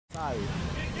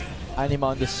Anima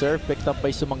on the serve, picked up by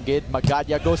Sumanggid.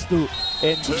 Magadia goes to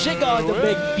Njigha on the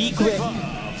big B-quick.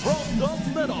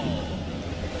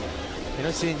 You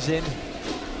know, Sinjin,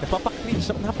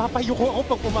 napapayuko ako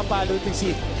pag pumapalo itong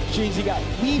si Chu Njigha.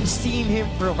 We've seen him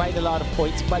provide a lot of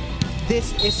points, but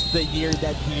this is the year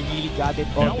that he really got it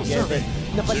all together.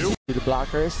 To the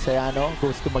blockers, Sayano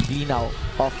goes to Maglinaw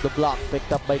off the block,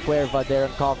 picked up by Cuerva there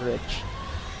on coverage.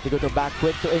 They go to back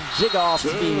quick to Njigha off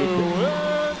speed.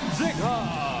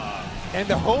 And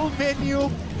the whole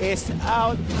menu is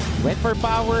out. Went for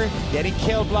power, getting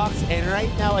kill blocks, and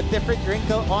right now a different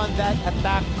wrinkle on that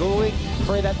attack, going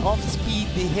for that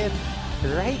off-speed hit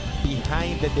right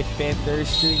behind the defenders.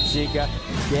 Chu Njigha.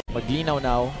 Maglinaw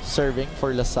now serving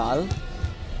for Salle.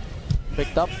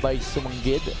 Picked up by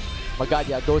Sumanggid.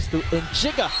 Magadia goes to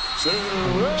Njigha.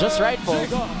 Just rightful.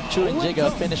 Chu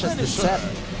Njigha finishes the set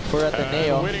for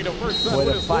Ateneo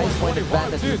with a 5-point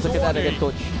advantage. Let's look at that again,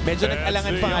 coach. Medyo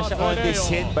nag-alangan pa nga siya on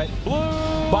this hit, but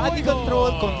body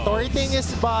control, contorting his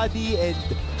body, and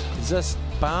just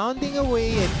pounding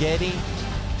away and getting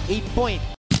a point.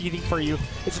 Cheating for you,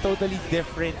 it's a totally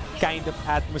different kind of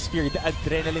atmosphere. The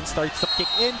adrenaline starts to kick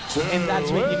in, and that's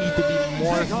when you need to be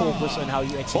more focused on how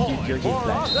you execute your game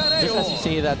plan. Just as you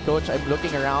say that, coach, I'm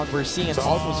looking around. We're seeing an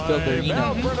almost filled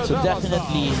arena. So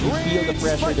definitely, you feel the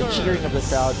pressure, the cheering of the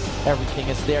crowd. Everything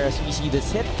is there as we see this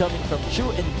hit coming from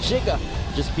Chu Njigha,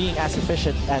 just being as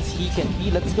efficient as he can be.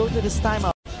 Let's go to this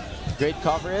timeout. Great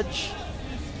coverage.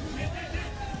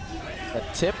 A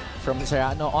tip from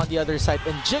Serrano on the other side.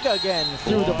 Njigha again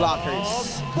through the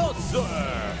blockers.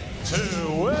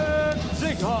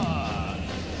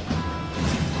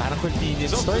 Parang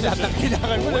convenience store. Lahat ng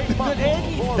kailangan mo na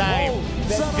anytime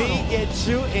that they get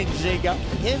Chu Njigha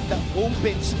in the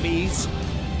open space,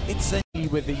 it's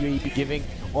with the UAAP giving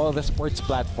all the sports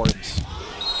platforms.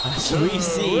 As we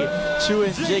see Chu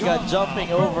Njigha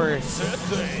jumping over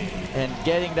and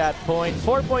getting that point.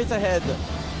 4 points ahead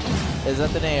is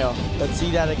Ateneo. Let's see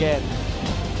that again.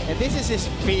 And this is his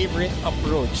favorite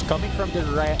approach, coming from the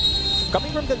right,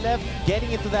 coming from the left, getting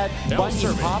into that bunny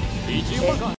hop.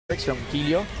 From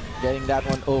Kilio, getting that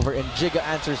one over, and Njigha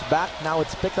answers back. Now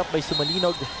it's picked up by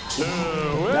Sumalinog.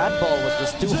 That ball was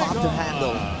just too hot to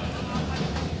handle.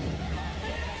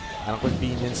 Ang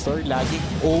convenience store, laging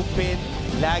open,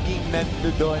 laging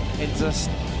nandun, and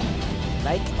just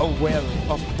like a well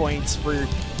of points for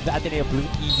the Ateneo Blue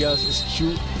Eagles is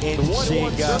Chu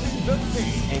Njigha.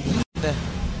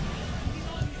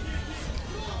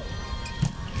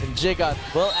 And Njigha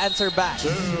will answer back.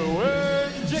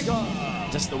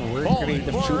 Just the work rate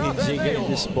of Chu Njigha in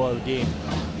this ball game.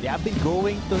 They have been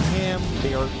going to him.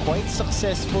 They are quite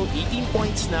successful. 18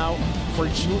 points now for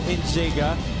Chu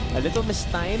Njigha. A little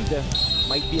mistimed.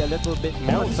 Might be a little bit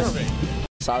more.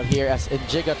 Salle here as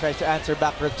Njigha tries to answer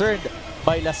back. Returned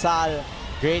by Salle.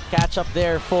 Great catch up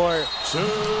there for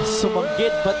Sumanggid,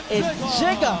 but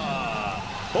Njigha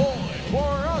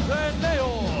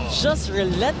just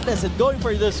relentless in going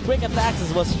for those quick attacks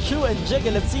as was Chu Njigha.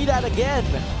 Let's see that again.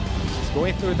 He's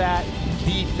going through that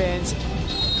defense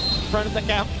in front of the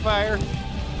campfire.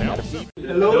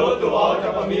 Hello to all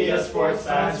Kapamilya sports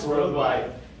fans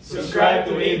worldwide. Subscribe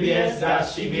to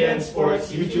ABS-CBN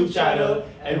Sports YouTube channel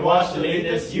and watch the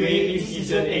latest UAAP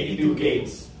Season 82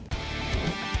 games.